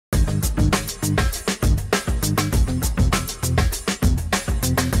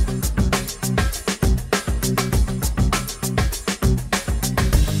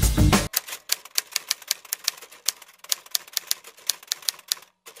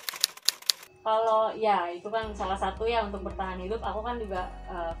Kalau ya itu kan salah satu ya untuk bertahan hidup. Aku kan juga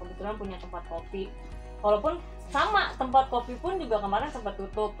kebetulan punya tempat kopi. Walaupun sama tempat kopi pun juga kemarin sempat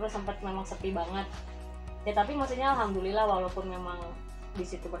tutup, terus sempat memang sepi banget. Ya tapi maksudnya alhamdulillah walaupun memang di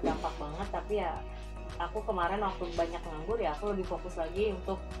situ berdampak banget, tapi ya aku kemarin waktu banyak nganggur ya aku lebih fokus lagi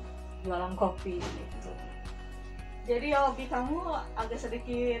untuk jualan kopi gitu. Jadi hobi kamu agak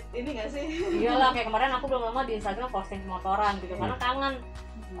sedikit ini nggak sih? Iyalah, kayak kemarin aku belum lama di Instagram posting motoran gitu karena kangen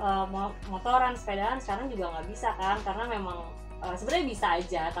motoran, sepedaan. Sekarang juga nggak bisa kan karena memang sebenarnya bisa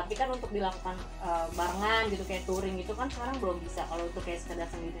aja, tapi kan untuk dilakukan barengan gitu kayak touring gitu kan sekarang belum bisa. Kalau untuk kayak sekedar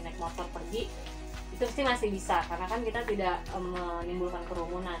sendiri naik motor pergi itu sih masih bisa karena kan kita tidak menimbulkan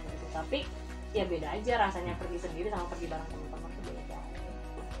kerumunan gitu. Tapi ya beda aja rasanya pergi sendiri sama pergi bareng teman-teman itu beda.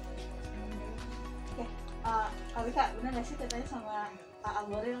 Oke, Kak Wika, benar nggak sih katanya sama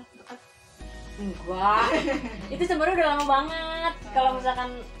Ariel dekat? Enggak, itu sebenarnya udah lama banget. Kalau misalkan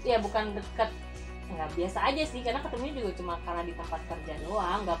ya bukan deket, nggak biasa aja sih karena ketemunya juga cuma karena di tempat kerja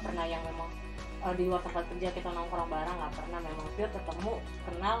doang, nggak pernah yang memang di luar tempat kerja kita nongkrong bareng, nggak pernah. Memang pure ketemu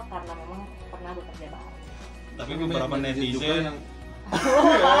kenal karena memang pernah bekerja bareng. Tapi beberapa netizen yang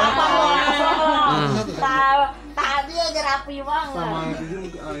tadi aja rapi banget. Sama netizen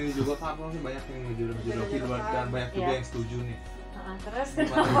ini juga apa sih banyak yang ngejudul-judul dan banyak juga yang setuju nih. Terus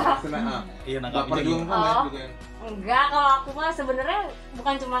kenapa? iya Nggak nangkapnya perjuang gitu. kan banyak juga yang Enggak, kalau aku mah sebenarnya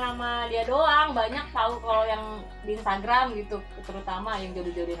bukan cuma nama dia doang, banyak tahu kalau yang di Instagram gitu, terutama yang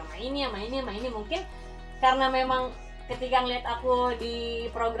jodoh-jodoh nama ini, sama ini, sama ini. Mungkin karena memang ketika ngeliat aku di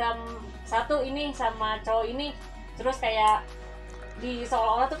program satu ini sama cowok ini, terus kayak di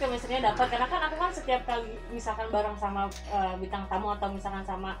seolah-olah tuh chemistry-nya dapat, karena kan aku kan setiap kali misalkan bareng sama bintang tamu atau misalkan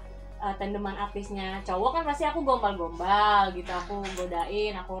sama tandeman artisnya cowok kan pasti aku gombal-gombal gitu, aku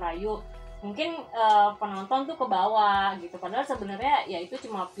godain, aku rayu. Mungkin penonton tuh ke bawah gitu, padahal sebenarnya ya itu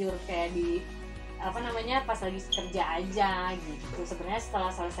cuma pure kayak di apa namanya pas lagi kerja aja gitu. Sebenarnya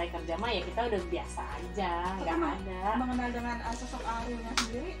setelah selesai kerja mah ya kita udah biasa aja, nggak ada. Mengenal dengan sosok Arielnya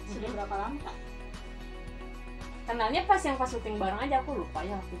sendiri sudah berapa lama, Kak? Kenalnya pas yang pas syuting bareng aja, aku lupa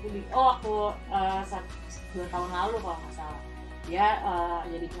ya waktu itu aku 2 tahun lalu kalau nggak salah. Dia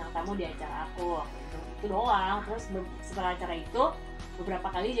jadi bintang tamu di acara aku waktu itu doang. Terus setelah acara itu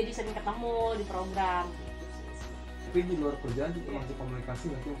beberapa kali jadi sering ketemu di program gitu sih. tapi di luar kerjaan juga masih komunikasi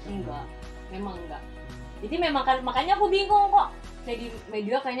nggak sih? Enggak, memang enggak. Jadi memang kan makanya aku bingung kok kayak di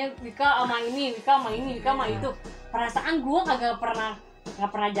media kayaknya Wika sama ini, Wika sama ini, Wika sama itu. Perasaan gue nggak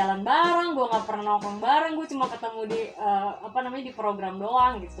pernah jalan bareng, gue nggak pernah nongkrong bareng, gue cuma ketemu di di program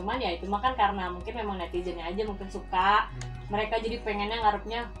doang gitu. Cuman ya itu mah kan karena mungkin memang netizennya aja mungkin suka, mereka jadi pengennya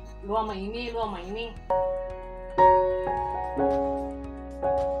ngarepnya lu sama ini, lu sama ini.